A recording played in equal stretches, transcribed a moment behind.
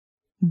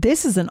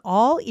This is an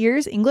All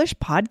Ears English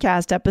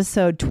Podcast,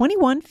 episode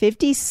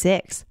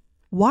 2156,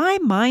 Why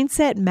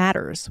Mindset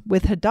Matters,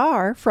 with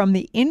Hadar from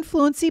the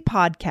InFluency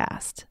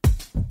Podcast.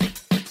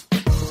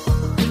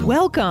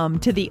 Welcome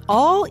to the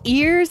All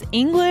Ears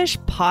English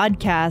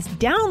Podcast,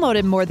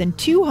 downloaded more than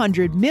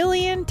 200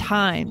 million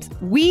times.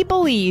 We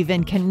believe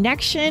in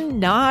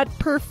connection, not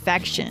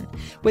perfection,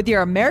 with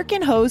your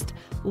American host,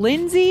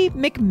 Lindsay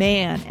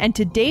McMahon, and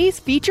today's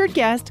featured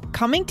guest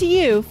coming to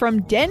you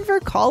from Denver,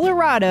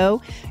 Colorado,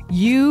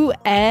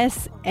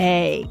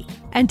 USA.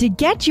 And to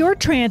get your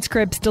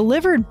transcripts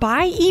delivered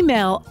by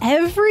email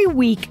every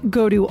week,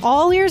 go to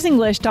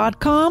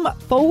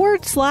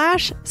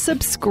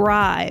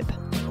allearsenglish.com/subscribe.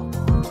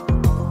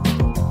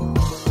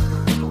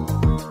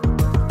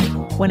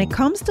 When it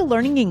comes to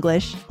learning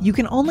English, you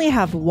can only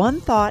have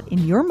one thought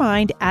in your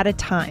mind at a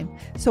time.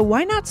 So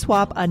why not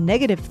swap a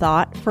negative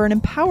thought for an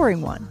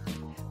empowering one?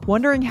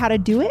 Wondering how to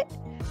do it?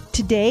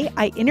 Today,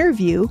 I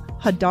interview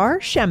Hadar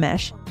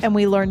Shemesh, and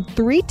we learn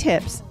 3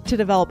 tips to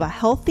develop a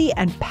healthy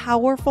and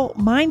powerful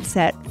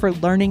mindset for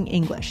learning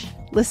English.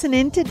 Listen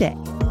in today.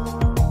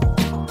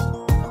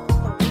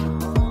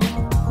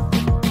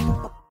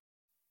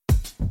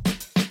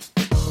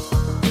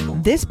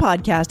 This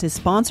podcast is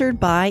sponsored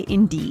by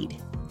Indeed.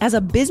 As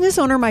a business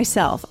owner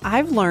myself,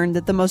 I've learned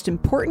that the most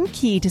important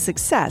key to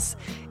success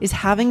is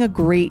having a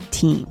great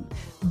team.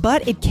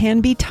 But it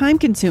can be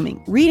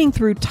time-consuming, reading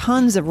through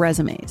tons of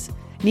resumes.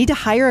 Need to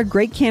hire a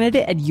great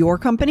candidate at your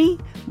company?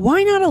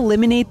 Why not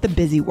eliminate the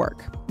busy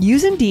work?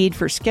 Use Indeed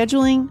for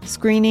scheduling,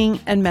 screening,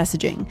 and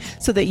messaging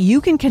so that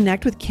you can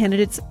connect with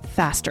candidates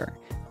faster.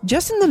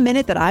 Just in the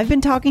minute that I've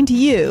been talking to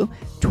you,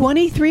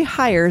 23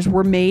 hires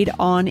were made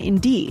on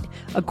Indeed,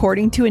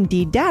 according to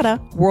Indeed data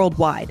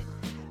worldwide.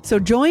 So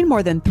join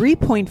more than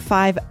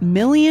 3.5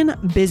 million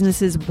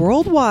businesses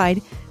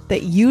worldwide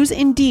that use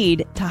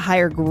Indeed to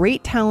hire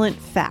great talent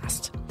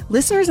fast.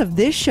 Listeners of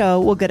this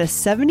show will get a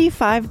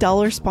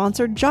 $75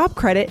 sponsored job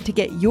credit to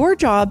get your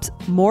jobs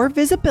more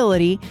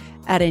visibility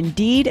at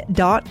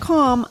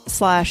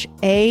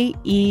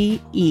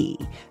Indeed.com/AEE.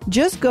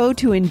 Just go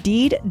to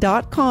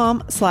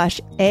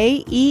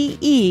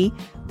Indeed.com/AEE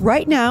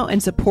right now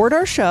and support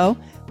our show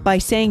by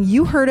saying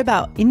you heard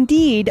about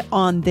Indeed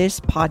on this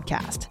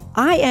podcast.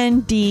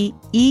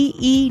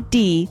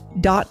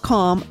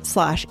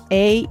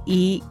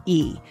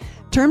 INDEED.com/AEE.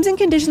 Terms and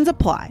conditions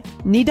apply.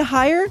 Need to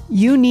hire?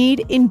 You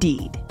need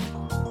Indeed.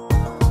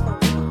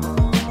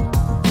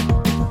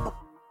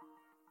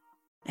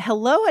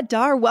 Hello,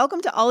 Hadar.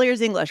 Welcome to All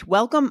Ears English.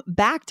 Welcome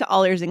back to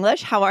All Ears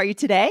English. How are you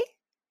today?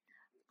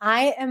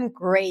 I am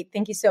great.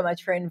 Thank you so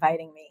much for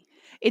inviting me.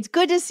 It's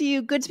good to see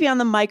you. Good to be on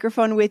the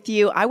microphone with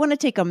you. I want to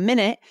take a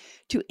minute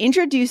to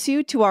introduce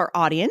you to our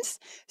audience.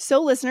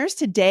 So listeners,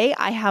 today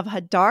I have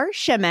Hadar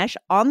Shemesh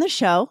on the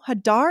show.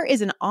 Hadar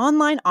is an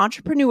online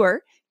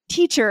entrepreneur,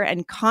 teacher,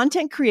 and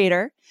content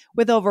creator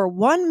with over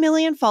 1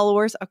 million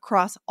followers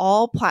across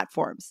all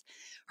platforms.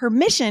 Her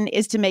mission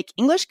is to make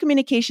English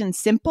communication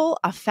simple,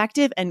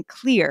 effective, and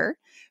clear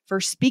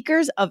for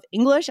speakers of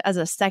English as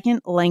a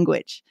second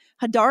language.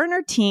 Hadar and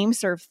her team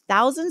serve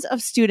thousands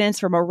of students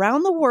from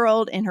around the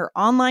world in her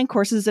online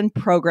courses and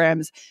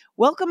programs.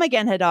 Welcome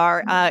again,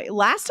 Hadar.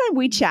 Last time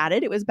we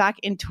chatted, it was back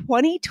in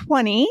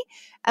 2020,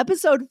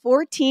 episode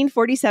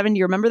 1447. Do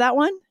you remember that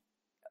one?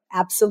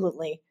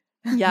 Absolutely.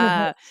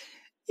 Yeah.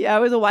 Yeah,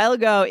 it was a while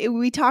ago.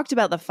 We talked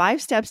about the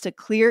 5 steps to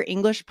clear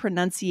English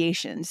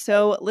pronunciation.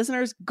 So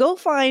listeners, go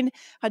find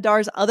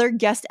Hadar's other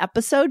guest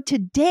episode.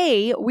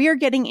 Today, we are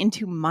getting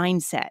into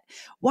mindset.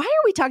 Why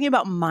are we talking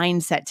about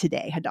mindset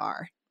today,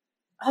 Hadar?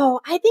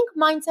 Oh, I think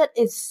mindset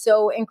is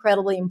so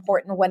incredibly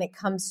important when it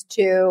comes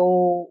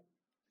to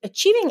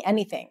achieving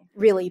anything,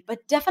 really,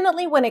 but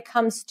definitely when it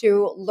comes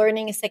to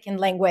learning a second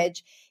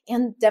language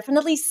and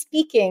definitely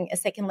speaking a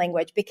second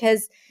language,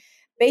 because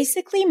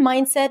basically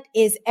mindset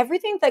is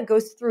everything that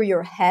goes through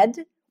your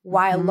head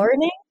while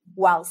learning,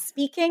 while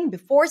speaking,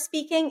 before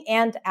speaking,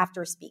 and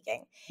after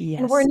speaking.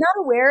 Yes. And we're not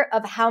aware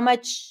of how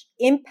much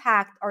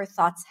impact our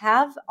thoughts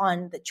have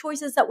on the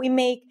choices that we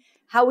make,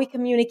 how we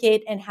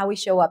communicate, and how we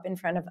show up in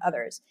front of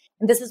others.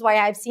 And this is why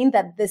I've seen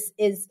that this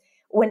is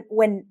when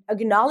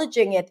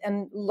acknowledging it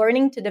and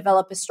learning to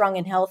develop a strong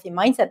and healthy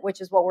mindset, which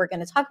is what we're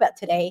going to talk about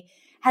today,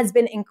 has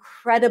been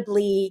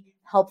incredibly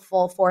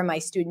helpful for my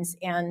students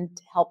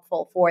and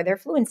helpful for their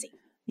fluency.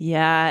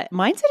 Yeah,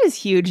 mindset is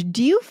huge.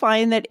 Do you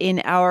find that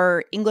in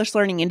our English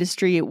learning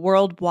industry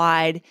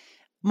worldwide,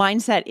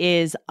 mindset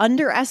is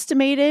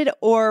underestimated,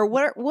 or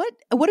what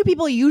do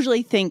people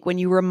usually think when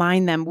you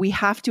remind them we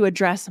have to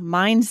address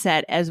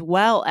mindset as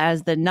well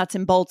as the nuts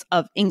and bolts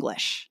of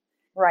English?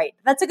 Right.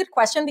 That's a good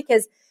question,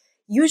 because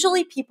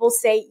usually people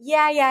say,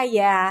 yeah,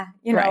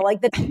 Right. like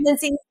the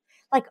tendencies,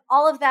 like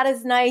all of that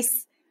is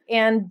nice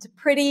and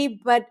pretty,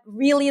 but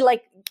really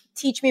like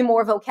teach me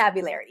more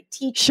vocabulary,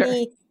 teach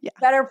me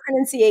better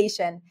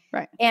pronunciation.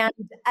 Right. And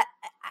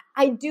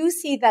I do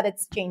see that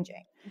it's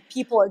changing.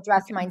 People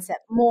address mindset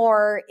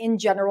more in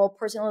general.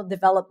 Personal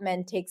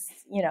development takes,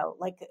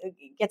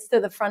 gets to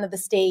the front of the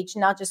stage,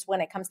 not just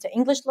when it comes to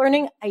English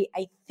learning.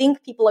 I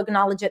think people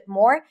acknowledge it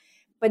more,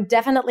 but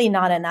definitely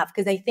not enough,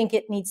 because I think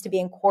it needs to be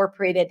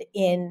incorporated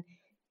in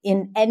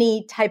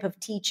any type of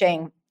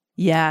teaching.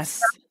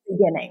 Yes.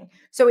 Beginning.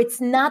 So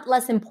it's not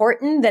less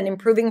important than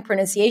improving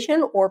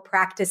pronunciation or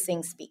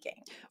practicing speaking.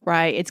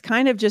 Right. It's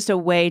kind of just a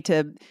way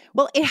to,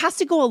 well, it has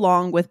to go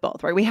along with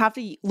both, right? We have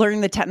to learn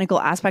the technical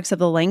aspects of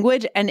the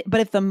language. But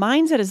if the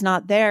mindset is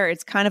not there,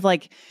 it's kind of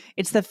like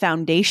it's the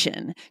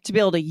foundation to be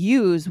able to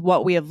use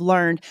what we have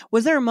learned.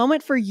 Was there a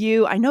moment for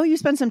you? I know you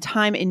spent some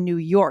time in New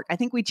York. I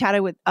think we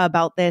chatted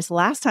about this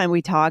last time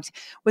we talked.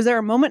 Was there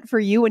a moment for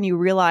you when you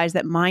realized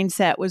that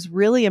mindset was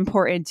really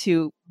important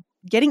to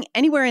getting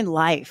anywhere in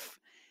life?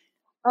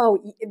 Oh,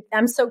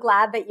 I'm so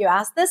glad that you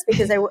asked this,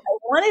 because I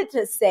wanted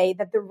to say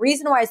that the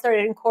reason why I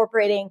started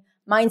incorporating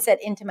mindset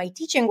into my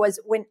teaching was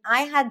when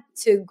I had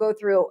to go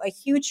through a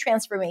huge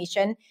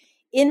transformation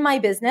in my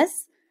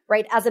business,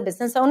 right, as a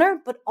business owner,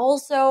 but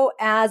also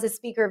as a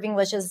speaker of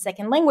English as a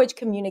second language,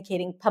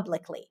 communicating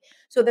publicly.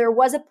 So there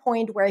was a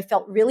point where I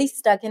felt really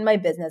stuck in my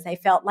business. I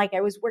felt like I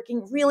was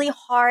working really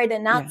hard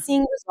and not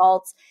seeing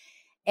results.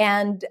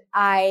 And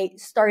I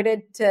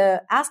started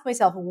to ask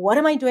myself, what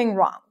am I doing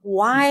wrong?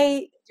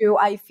 Why do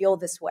I feel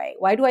this way?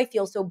 Why do I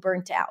feel so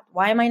burnt out?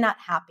 Why am I not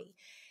happy?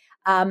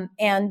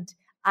 And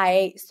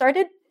I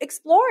started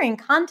exploring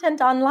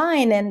content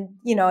online, and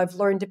I've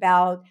learned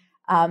about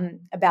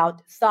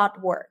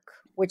thought work,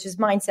 which is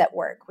mindset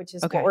work, which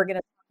is what we're going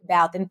to talk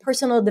about, and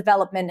personal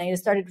development. And I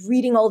started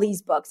reading all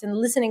these books and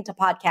listening to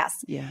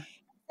podcasts. Yeah.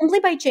 Simply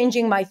by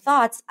changing my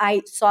thoughts,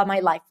 I saw my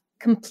life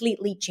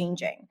completely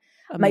changing.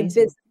 Amazing. My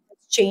business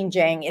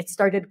changing. It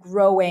started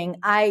growing.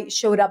 I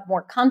showed up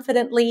more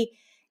confidently,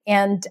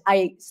 and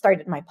I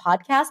started my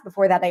podcast.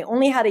 Before that, I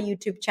only had a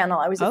YouTube channel.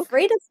 I was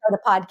afraid to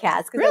start a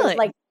podcast because I was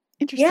like,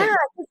 interesting. Yeah,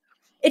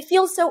 it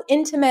feels so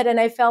intimate. And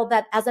I felt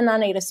that as a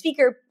non-native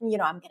speaker, I'm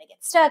going to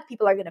get stuck.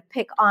 People are going to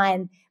pick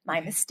on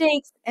my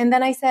mistakes. And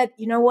then I said,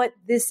 you know what?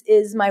 This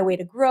is my way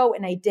to grow.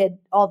 And I did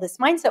all this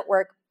mindset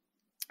work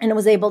and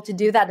was able to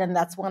do that. And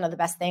that's one of the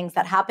best things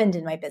that happened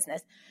in my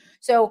business.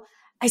 So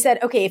I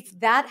said, okay, if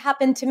that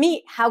happened to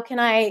me, how can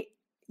I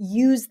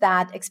use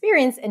that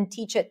experience and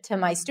teach it to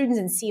my students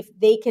and see if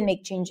they can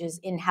make changes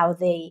in how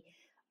they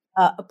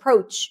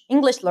approach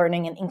English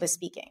learning and English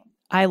speaking?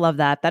 I love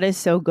that. That is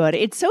so good.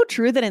 It's so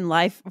true that in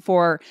life,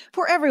 for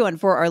everyone,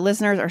 for our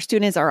listeners, our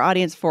students, our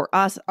audience, for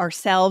us,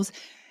 ourselves,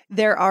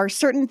 there are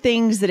certain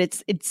things that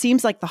it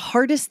seems like the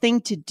hardest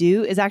thing to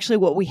do is actually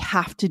what we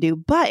have to do.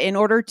 But in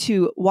order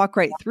to walk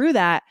right through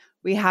that,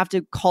 we have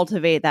to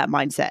cultivate that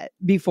mindset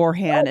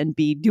beforehand and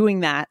be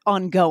doing that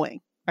ongoing.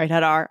 Right,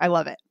 Hadar? I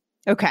love it.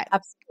 Okay.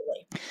 Absolutely.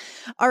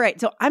 All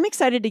right. So I'm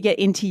excited to get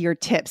into your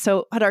tips.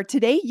 So Hadar,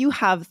 today you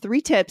have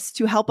 3 tips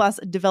to help us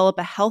develop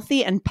a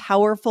healthy and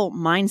powerful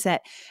mindset.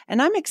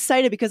 And I'm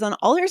excited because on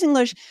All Ears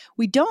English,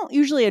 we don't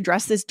usually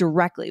address this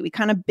directly. We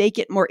kind of bake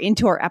it more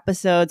into our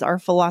episodes. Our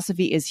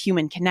philosophy is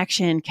human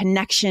connection,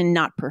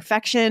 not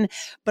perfection.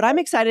 But I'm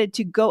excited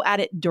to go at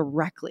it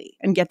directly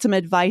and get some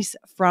advice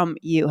from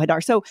you,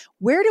 Hadar. So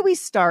where do we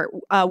start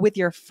with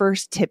your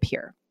first tip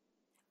here?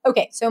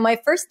 Okay. So my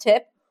first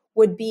tip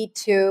would be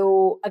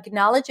to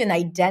acknowledge and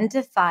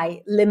identify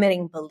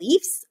limiting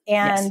beliefs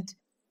and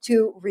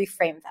to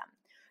reframe them.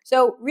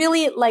 So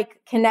really, like,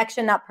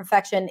 connection, not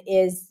perfection,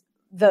 is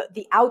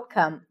the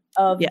outcome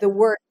of the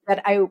work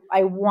that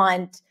I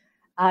want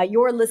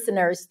your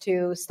listeners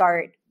to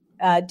start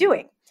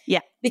doing. Yeah.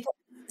 Because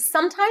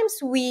sometimes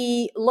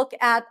we look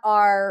at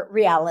our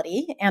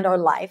reality and our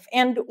life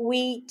and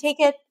we take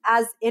it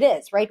as it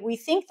is, right? We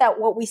think that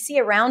what we see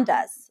around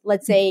us,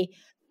 let's say,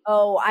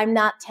 oh, I'm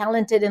not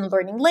talented in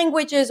learning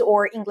languages,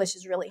 or English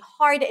is really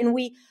hard. And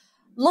we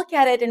look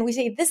at it and we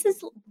say,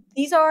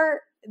 these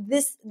are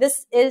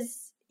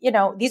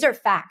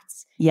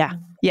facts. Yeah.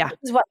 Yeah. This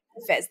is what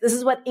life is. This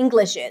is what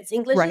English is.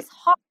 English is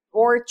hard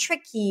or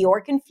tricky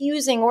or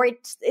confusing, or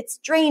it's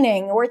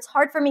draining, or it's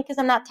hard for me because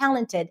I'm not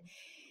talented.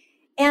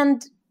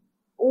 And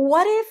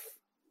what if,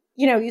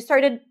 you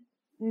started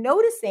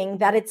noticing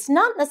that it's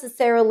not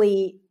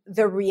necessarily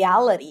the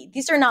reality.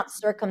 These are not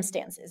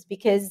circumstances,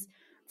 because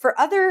for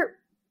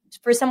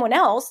someone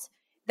else,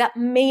 that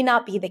may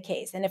not be the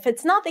case. And if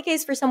it's not the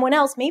case for someone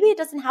else, maybe it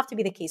doesn't have to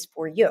be the case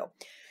for you.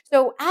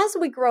 So as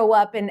we grow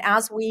up and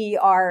as we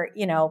are,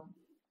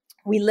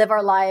 we live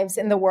our lives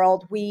in the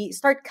world, we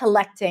start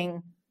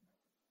collecting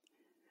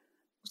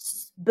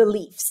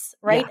beliefs,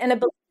 right? Yeah. And a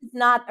belief is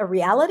not a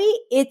reality.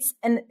 It's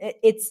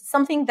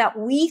something that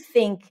we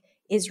think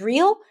is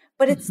real,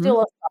 but it's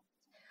still a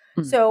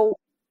thought. So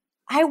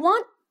I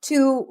want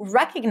to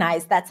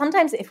recognize that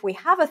sometimes if we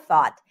have a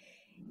thought,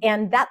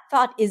 and that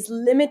thought is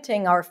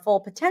limiting our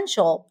full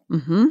potential,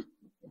 it's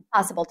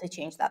possible to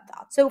change that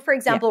thought. So, for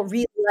example,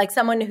 really, like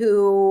someone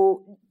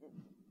who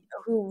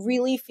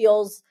really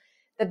feels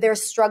that they're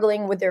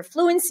struggling with their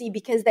fluency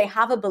because they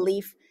have a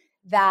belief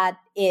that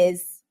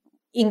is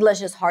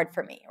English is hard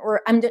for me,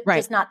 or I'm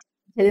just not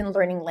talented in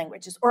learning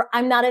languages, or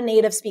I'm not a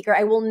native speaker,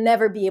 I will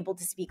never be able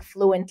to speak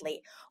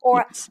fluently,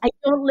 or I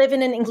don't live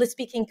in an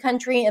English-speaking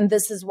country, and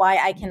this is why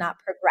I cannot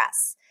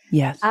progress.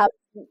 Yes.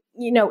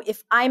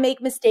 if I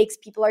make mistakes,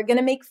 people are going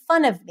to make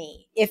fun of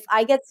me. If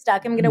I get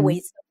stuck, I'm going to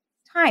waste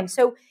time.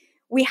 So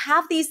we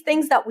have these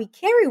things that we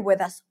carry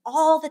with us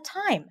all the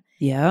time.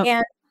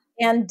 Yeah.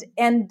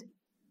 And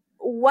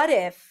what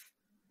if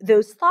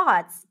those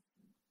thoughts,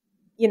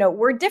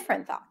 were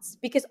different thoughts?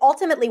 Because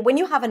ultimately, when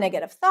you have a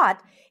negative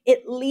thought,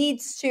 it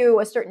leads to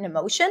a certain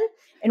emotion.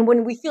 And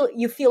when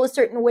you feel a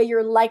certain way,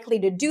 you're likely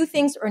to do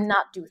things or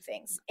not do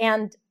things.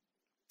 And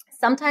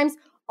sometimes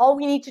all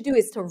we need to do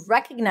is to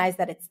recognize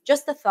that it's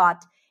just a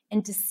thought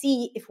and to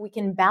see if we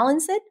can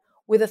balance it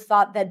with a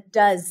thought that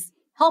does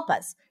help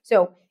us.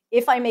 So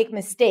if I make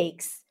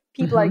mistakes,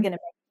 people are going to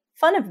make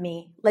fun of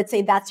me. Let's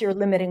say that's your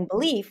limiting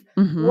belief.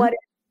 What if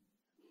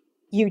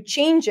you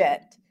change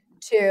it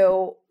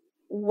to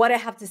what I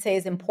have to say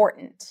is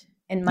important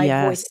and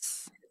my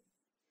voice,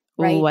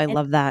 right? Oh, I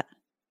love that.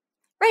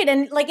 Right.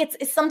 And like,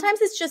 sometimes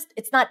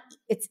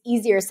it's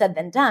easier said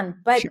than done,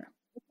 but you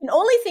can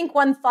only think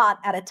one thought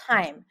at a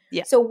time.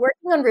 Yeah. So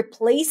working on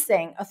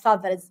replacing a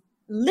thought that is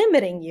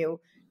limiting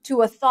you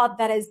to a thought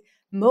that is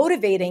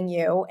motivating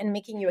you and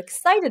making you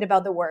excited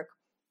about the work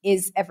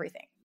is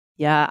everything.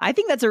 Yeah, I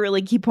think that's a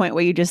really key point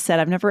what you just said.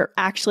 I've never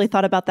actually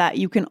thought about that.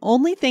 You can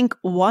only think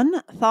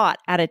one thought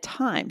at a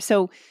time.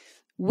 So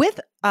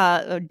with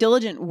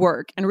diligent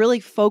work and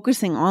really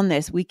focusing on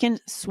this, we can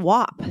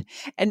swap.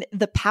 And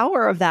the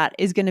power of that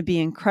is going to be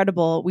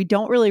incredible. We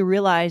don't really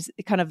realize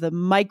kind of the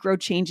micro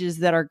changes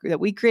that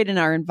we create in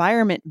our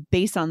environment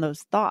based on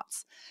those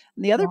thoughts.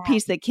 And the other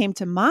piece that came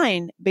to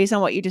mind based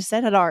on what you just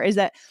said, Hadar, is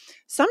that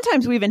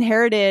sometimes we've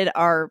inherited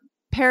our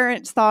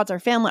parents' thoughts, our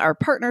family, our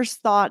partner's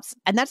thoughts,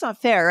 and that's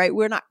not fair, right?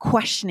 We're not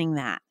questioning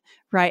that,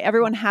 right?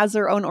 Everyone has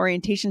their own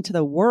orientation to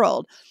the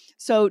world.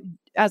 So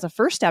as a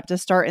first step, to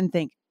start and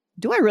think,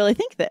 do I really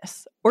think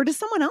this? Or does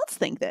someone else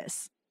think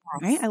this?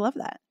 Yes. Right? I love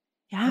that.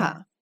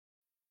 Yeah.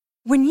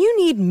 When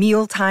you need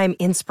mealtime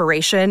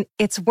inspiration,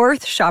 it's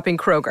worth shopping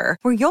Kroger,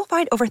 where you'll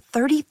find over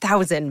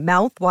 30,000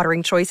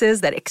 mouth-watering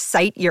choices that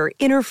excite your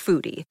inner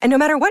foodie. And no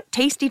matter what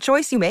tasty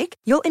choice you make,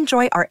 you'll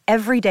enjoy our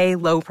everyday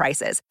low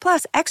prices,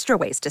 plus extra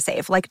ways to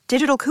save, like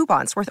digital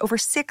coupons worth over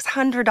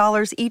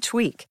 $600 each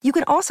week. You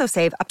can also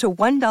save up to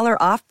 $1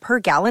 off per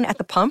gallon at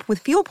the pump with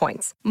fuel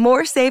points.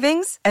 More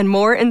savings and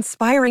more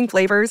inspiring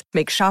flavors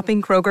make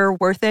shopping Kroger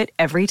worth it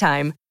every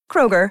time.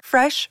 Kroger,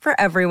 fresh for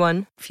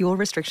everyone. Fuel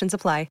restrictions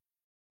apply.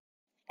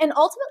 And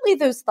ultimately,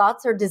 those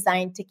thoughts are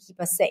designed to keep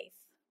us safe.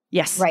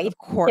 Yes, right? of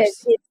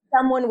course. If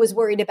someone was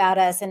worried about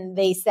us and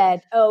they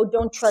said, oh,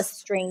 don't trust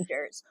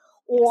strangers,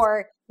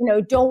 or,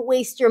 don't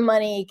waste your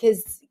money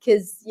because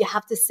you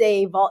have to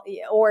save,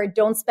 or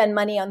don't spend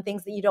money on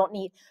things that you don't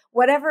need.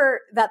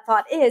 Whatever that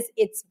thought is,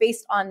 it's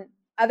based on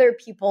other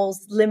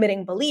people's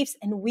limiting beliefs.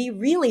 And we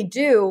really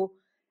do,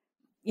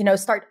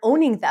 start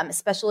owning them,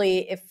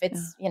 especially if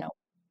it's,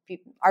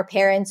 our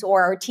parents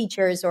or our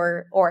teachers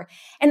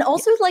and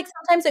also like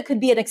sometimes it could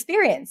be an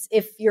experience.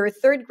 If your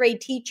third grade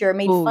teacher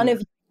made fun of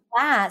you in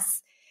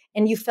class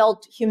and you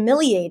felt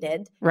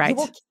humiliated, you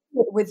will keep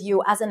it with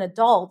you as an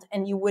adult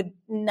and you would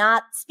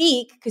not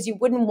speak because you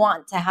wouldn't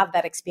want to have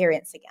that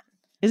experience again.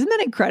 Isn't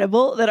that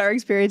incredible that our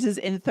experiences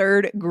in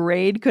third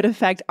grade could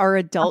affect our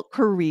adult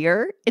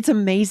career? It's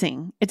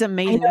amazing. It's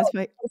amazing. That's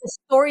why the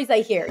stories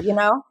I hear,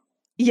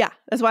 Yeah,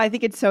 that's why I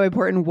think it's so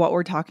important what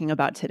we're talking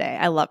about today.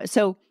 I love it.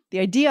 So the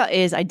idea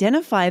is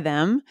identify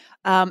them.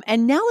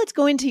 And now let's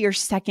go into your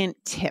second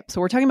tip. So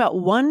we're talking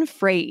about one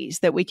phrase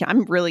that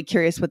I'm really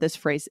curious what this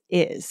phrase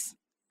is.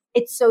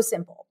 It's so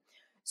simple.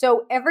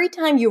 So every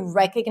time you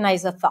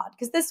recognize a thought,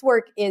 because this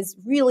work is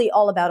really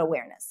all about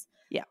awareness.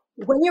 Yeah.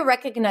 When you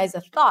recognize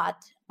a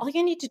thought, all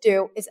you need to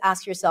do is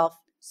ask yourself,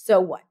 so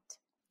what?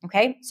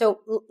 Okay.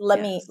 So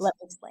let me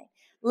explain.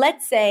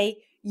 Let's say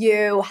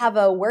you have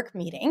a work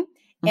meeting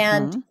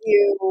and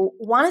you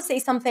want to say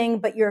something,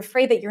 but you're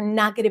afraid that you're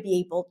not going to be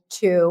able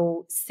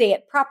to say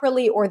it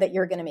properly or that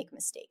you're going to make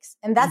mistakes.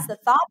 And that's the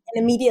thought.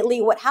 And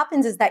immediately what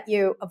happens is that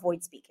you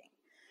avoid speaking,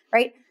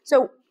 right?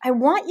 So I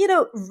want you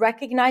to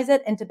recognize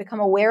it and to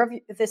become aware of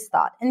this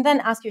thought and then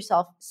ask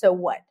yourself, so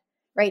what,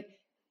 right?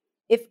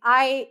 If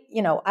I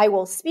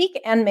will speak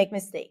and make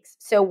mistakes.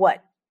 So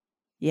what?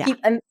 Yeah.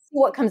 And see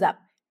what comes up.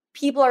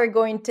 People are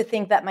going to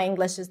think that my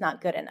English is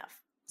not good enough.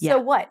 So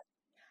what?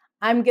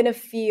 I'm going to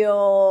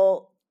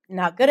feel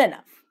not good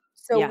enough.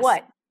 So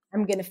what?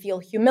 I'm going to feel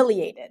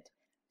humiliated.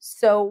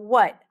 So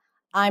what?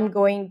 I'm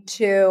going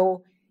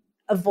to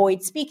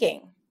avoid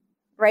speaking,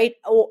 right?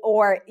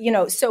 Or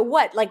so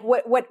what? Like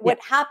what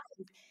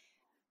happens?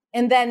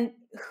 And then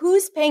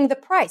who's paying the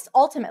price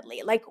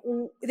ultimately? Like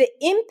the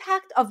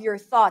impact of your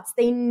thoughts,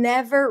 they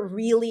never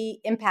really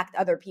impact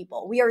other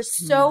people. We are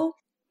so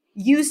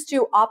used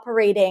to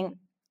operating,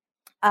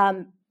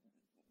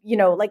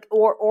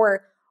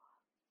 or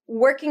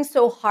working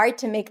so hard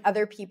to make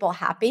other people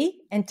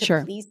happy and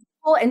to please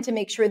people and to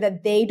make sure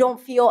that they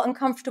don't feel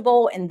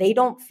uncomfortable and they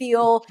don't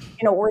feel,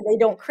 or they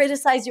don't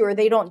criticize you or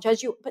they don't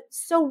judge you. But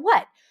so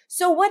what?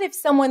 So what if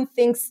someone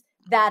thinks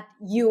that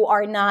you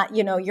are not,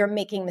 you're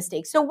making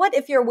mistakes? So what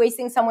if you're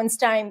wasting someone's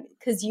time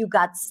because you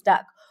got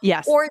stuck?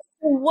 Yes. Or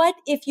what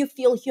if you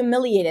feel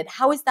humiliated?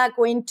 How is that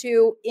going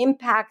to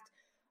impact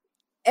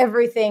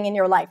everything in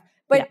your life?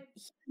 But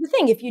the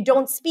thing, if you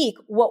don't speak,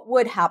 what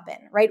would happen,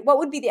 right? What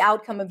would be the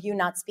outcome of you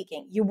not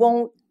speaking? You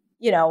won't,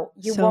 you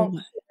won't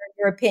share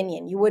your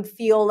opinion. You would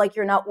feel like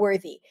you're not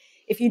worthy.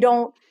 If you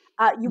don't,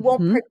 you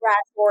won't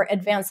progress or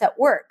advance at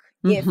work.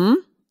 If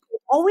you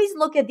always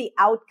look at the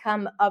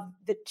outcome of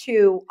the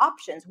two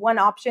options. One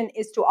option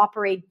is to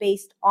operate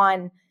based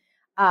on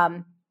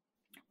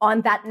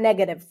that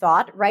negative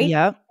thought,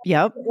 right?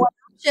 Yep. One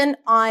option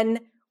on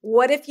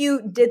what if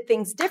you did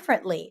things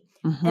differently,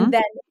 and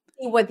then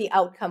see what the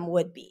outcome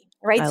would be,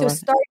 right? So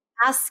start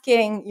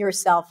asking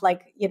yourself,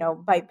 like,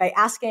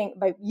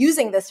 by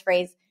using this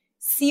phrase,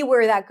 see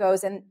where that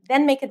goes, and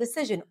then make a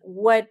decision.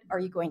 What are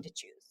you going to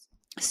choose?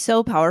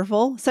 So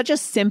powerful. Such a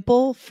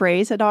simple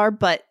phrase, Hadar,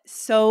 but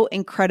so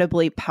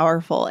incredibly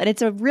powerful. And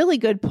it's a really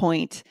good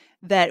point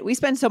that we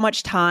spend so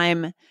much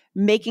time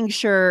making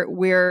sure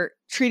we're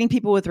treating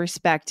people with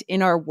respect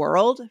in our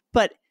world,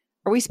 but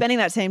are we spending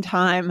that same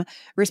time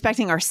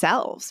respecting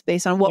ourselves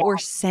based on what we're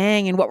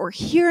saying and what we're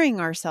hearing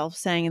ourselves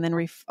saying? And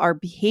then our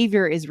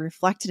behavior is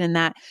reflected in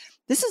that.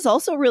 This is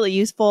also really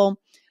useful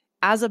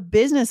as a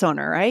business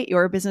owner, right?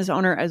 You're a business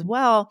owner as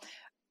well.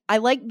 I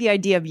like the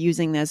idea of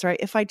using this, right?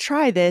 If I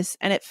try this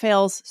and it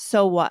fails,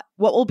 so what?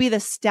 What will be the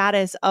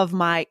status of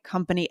my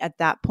company at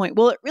that point?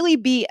 Will it really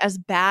be as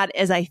bad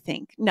as I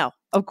think? No,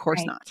 of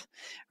course not,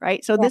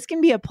 right? So this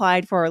can be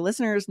applied for our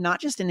listeners,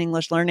 not just in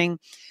English learning,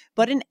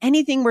 but in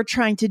anything we're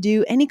trying to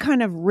do, any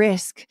kind of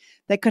risk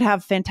that could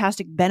have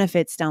fantastic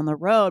benefits down the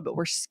road, but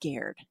we're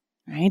scared,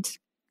 right?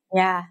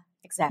 Yeah,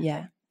 exactly.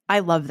 Yeah. I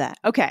love that.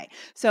 Okay.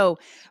 So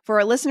for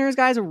our listeners,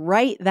 guys,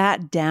 write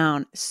that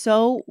down.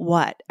 So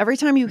what? Every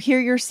time you hear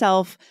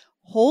yourself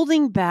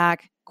holding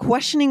back,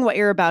 questioning what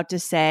you're about to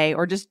say,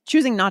 or just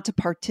choosing not to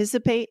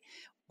participate,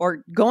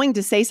 or going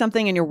to say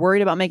something and you're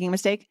worried about making a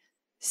mistake,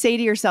 say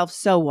to yourself,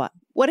 so what?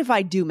 What if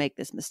I do make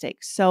this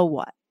mistake? So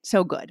what?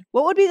 So good.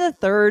 What would be the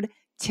third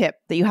tip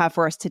that you have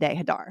for us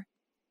today, Hadar?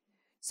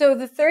 So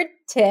the third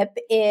tip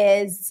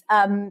is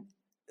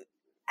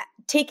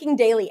taking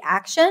daily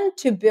action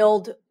to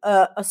build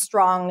a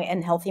strong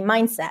and healthy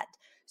mindset.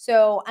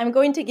 So I'm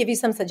going to give you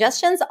some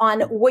suggestions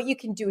on what you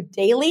can do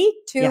daily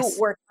to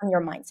work on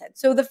your mindset.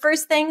 So the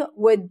first thing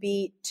would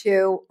be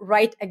to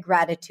write a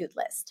gratitude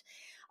list.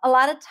 A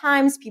lot of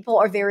times people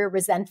are very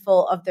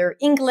resentful of their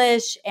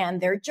English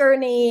and their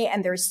journey,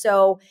 and they're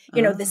so,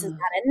 this is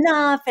not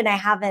enough and I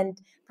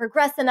haven't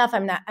progressed enough.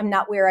 I'm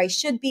not where I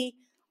should be.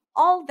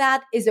 All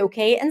that is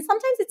okay. And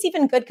sometimes it's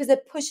even good because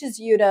it pushes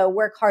you to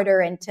work harder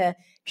and to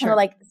kind of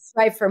like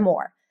strive for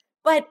more.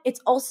 But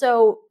it's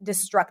also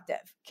destructive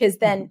because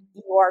then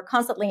you are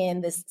constantly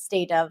in this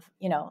state of,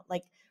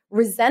 like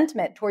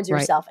resentment towards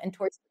yourself and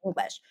towards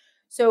English.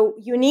 So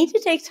you need to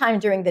take time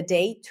during the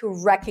day to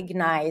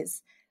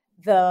recognize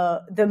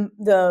the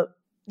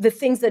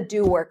things that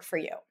do work for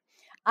you.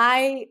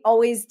 I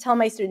always tell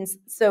my students,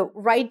 so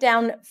write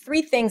down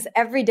 3 things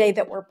every day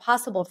that were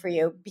possible for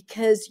you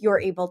because you're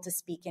able to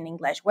speak in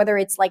English. Whether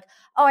it's like,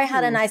 oh, I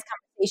had a nice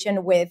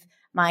conversation with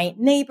my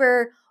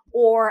neighbor,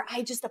 or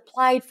I just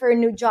applied for a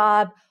new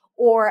job,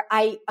 or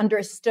I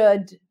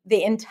understood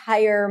the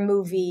entire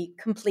movie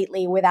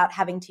completely without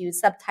having to use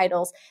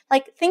subtitles.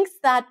 Like things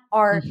that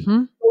are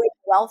going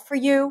well for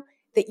you,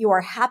 that you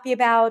are happy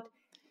about.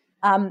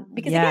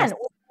 Because again,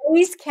 we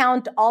always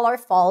count all our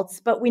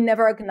faults, but we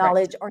never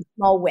acknowledge our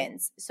small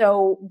wins.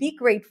 So be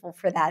grateful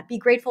for that. Be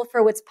grateful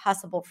for what's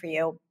possible for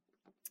you.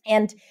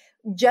 And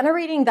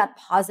generating that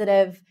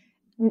positive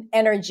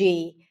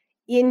energy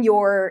in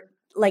your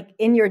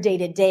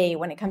day-to-day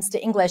when it comes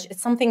to English,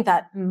 it's something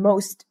that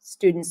most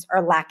students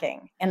are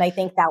lacking. And I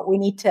think that we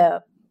need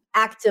to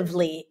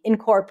actively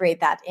incorporate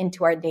that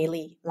into our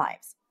daily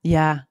lives.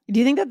 Yeah. Do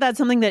you think that that's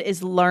something that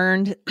is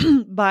learned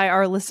by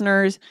our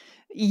listeners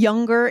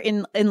younger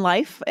in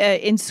life,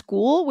 in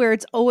school, where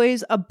it's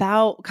always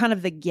about kind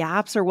of the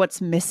gaps or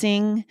what's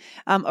missing,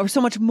 or so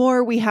much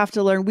more we have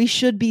to learn? We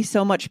should be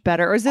so much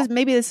better. Or is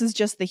this is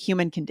just the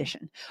human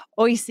condition,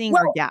 always seeing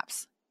our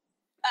gaps?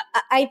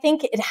 I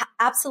think it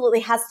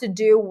absolutely has to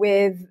do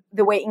with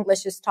the way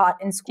English is taught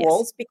in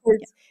schools,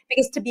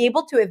 because to be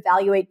able to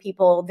evaluate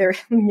people,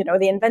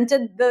 they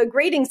invented the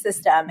grading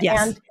system,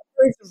 and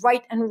there's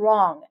right and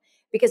wrong,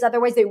 because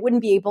otherwise they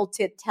wouldn't be able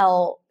to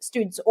tell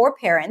students or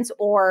parents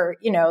or,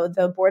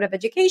 the Board of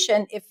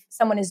Education if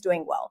someone is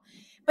doing well.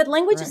 But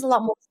language is a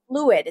lot more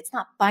fluid. It's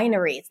not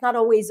binary. It's not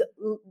always,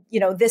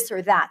 this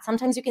or that.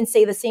 Sometimes you can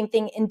say the same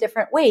thing in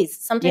different ways.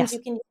 Sometimes you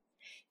can use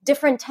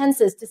different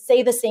tenses to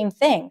say the same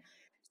thing.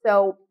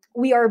 So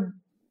we are,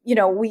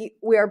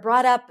 we are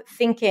brought up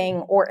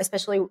thinking, or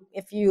especially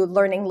if you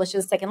learn English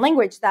as a second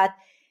language, that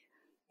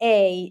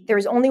A,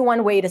 there's only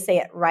one way to say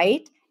it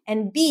right.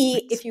 And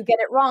B, if you get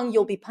it wrong,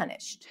 you'll be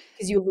punished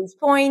because you lose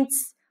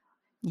points,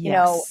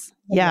 Yes.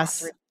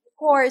 Of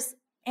course.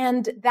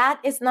 And that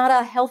is not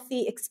a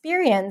healthy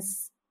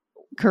experience.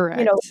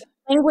 Correct.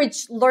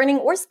 Language learning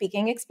or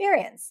speaking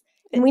experience.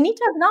 And we need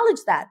to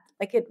acknowledge that.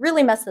 Like, it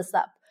really messed us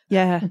up.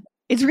 Yeah.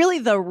 It's really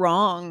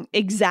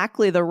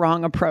exactly the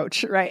wrong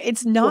approach, right?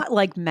 It's not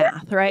like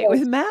math, right?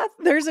 With math,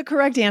 there's a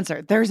correct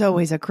answer. There's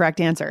always a correct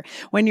answer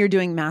when you're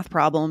doing math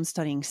problems,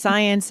 studying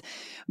science.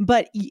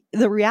 But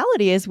the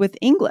reality is with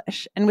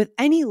English and with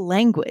any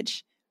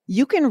language,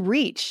 you can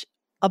reach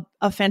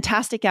a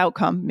fantastic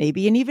outcome,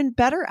 maybe an even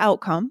better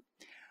outcome,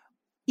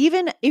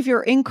 even if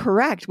you're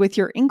incorrect with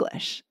your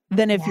English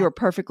than if you're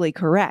perfectly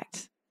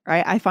correct,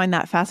 right? I find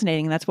that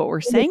fascinating. That's what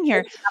we're saying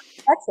here.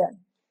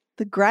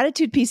 The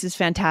gratitude piece is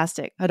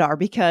fantastic, Hadar,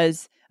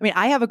 because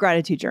I have a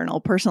gratitude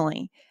journal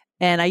personally,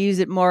 and I use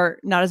it more,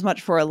 not as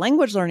much for a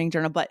language learning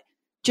journal, but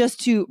just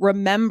to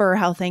remember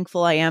how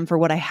thankful I am for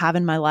what I have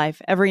in my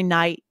life. Every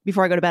night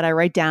before I go to bed, I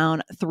write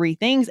down 3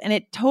 things, and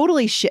it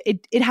totally,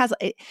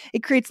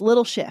 it creates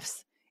little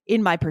shifts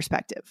in my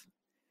perspective.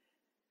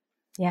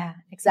 Yeah,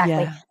 exactly.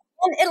 Yeah.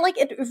 And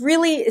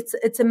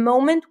it's a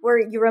moment where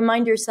you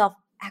remind yourself,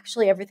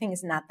 actually, everything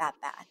is not that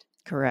bad.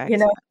 Correct. I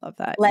love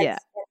that.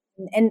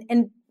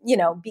 And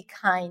be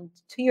kind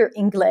to your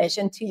English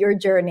and to your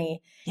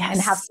journey, and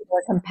have some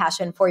more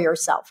compassion for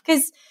yourself.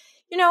 Because,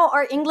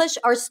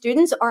 our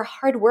students are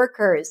hard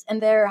workers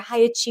and they're high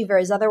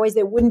achievers. Otherwise,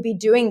 they wouldn't be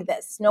doing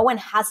this. No one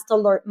has to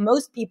learn.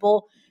 Most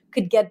people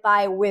could get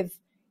by with,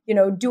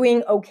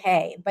 doing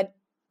okay. But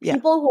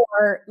people who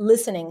are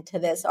listening to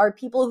this are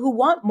people who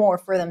want more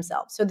for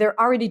themselves. So they're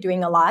already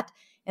doing a lot,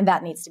 and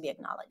that needs to be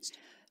acknowledged.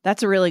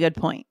 That's a really good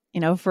point.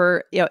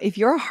 If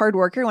you're a hard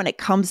worker when it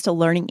comes to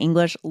learning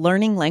English,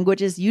 learning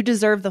languages, you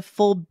deserve the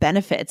full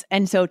benefits.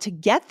 And so to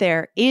get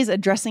there is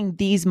addressing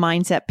these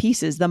mindset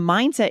pieces. The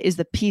mindset is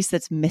the piece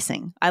that's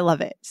missing. I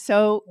love it.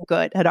 So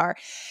good, Hadar.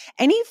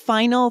 Any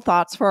final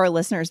thoughts for our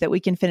listeners that we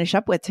can finish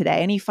up with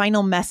today? Any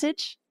final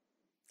message?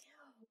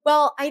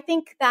 Well, I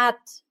think that,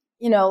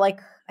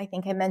 I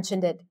think I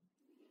mentioned it.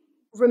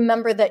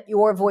 Remember that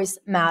your voice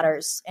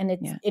matters, and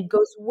it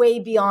goes way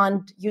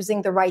beyond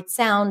using the right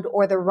sound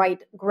or the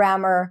right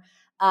grammar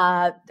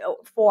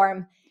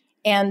form.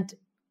 And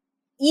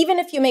even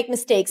if you make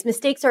mistakes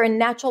are a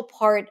natural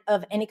part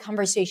of any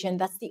conversation.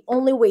 That's the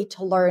only way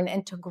to learn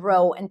and to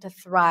grow and to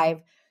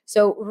thrive.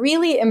 So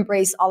really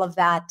embrace all of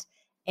that,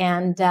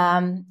 and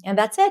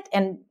that's it.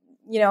 And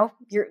your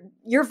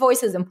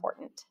voice is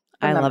important.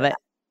 I love it.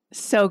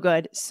 So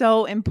good.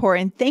 So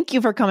important. Thank you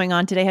for coming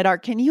on today,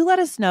 Hadar. Can you let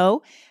us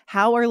know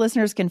how our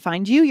listeners can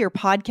find you, your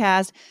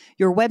podcast,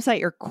 your website,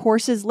 your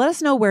courses? Let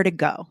us know where to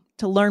go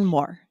to learn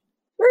more.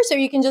 Sure. So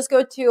you can just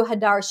go to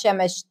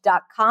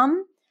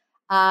hadarshemesh.com.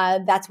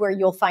 That's where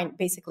you'll find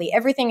basically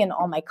everything and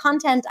all my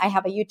content. I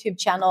have a YouTube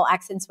channel,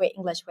 Accents Way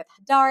English with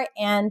Hadar,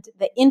 and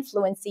the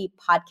InFluency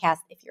Podcast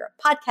if you're a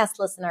podcast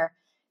listener.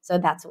 So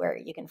that's where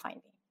you can find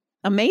me.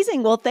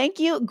 Amazing. Well, thank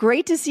you.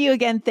 Great to see you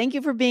again. Thank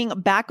you for being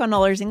back on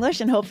All Ears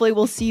English, and hopefully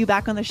we'll see you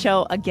back on the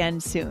show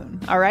again soon.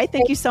 All right.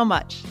 Thank you so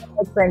much.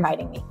 Thanks for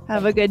inviting me.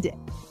 Have a good day.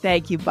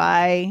 Thank you.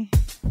 Bye.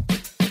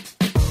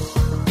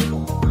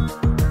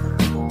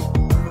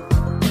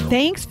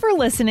 Thanks for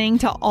listening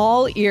to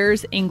All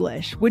Ears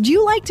English. Would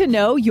you like to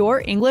know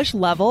your English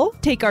level?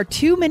 Take our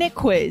 2-minute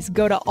quiz.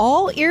 Go to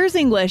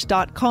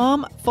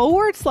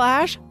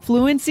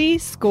allearsenglish.com/fluency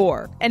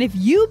score. And if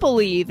you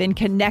believe in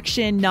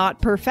connection,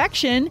 not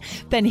perfection,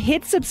 then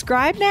hit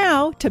subscribe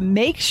now to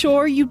make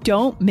sure you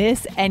don't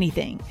miss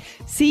anything.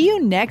 See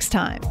you next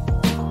time.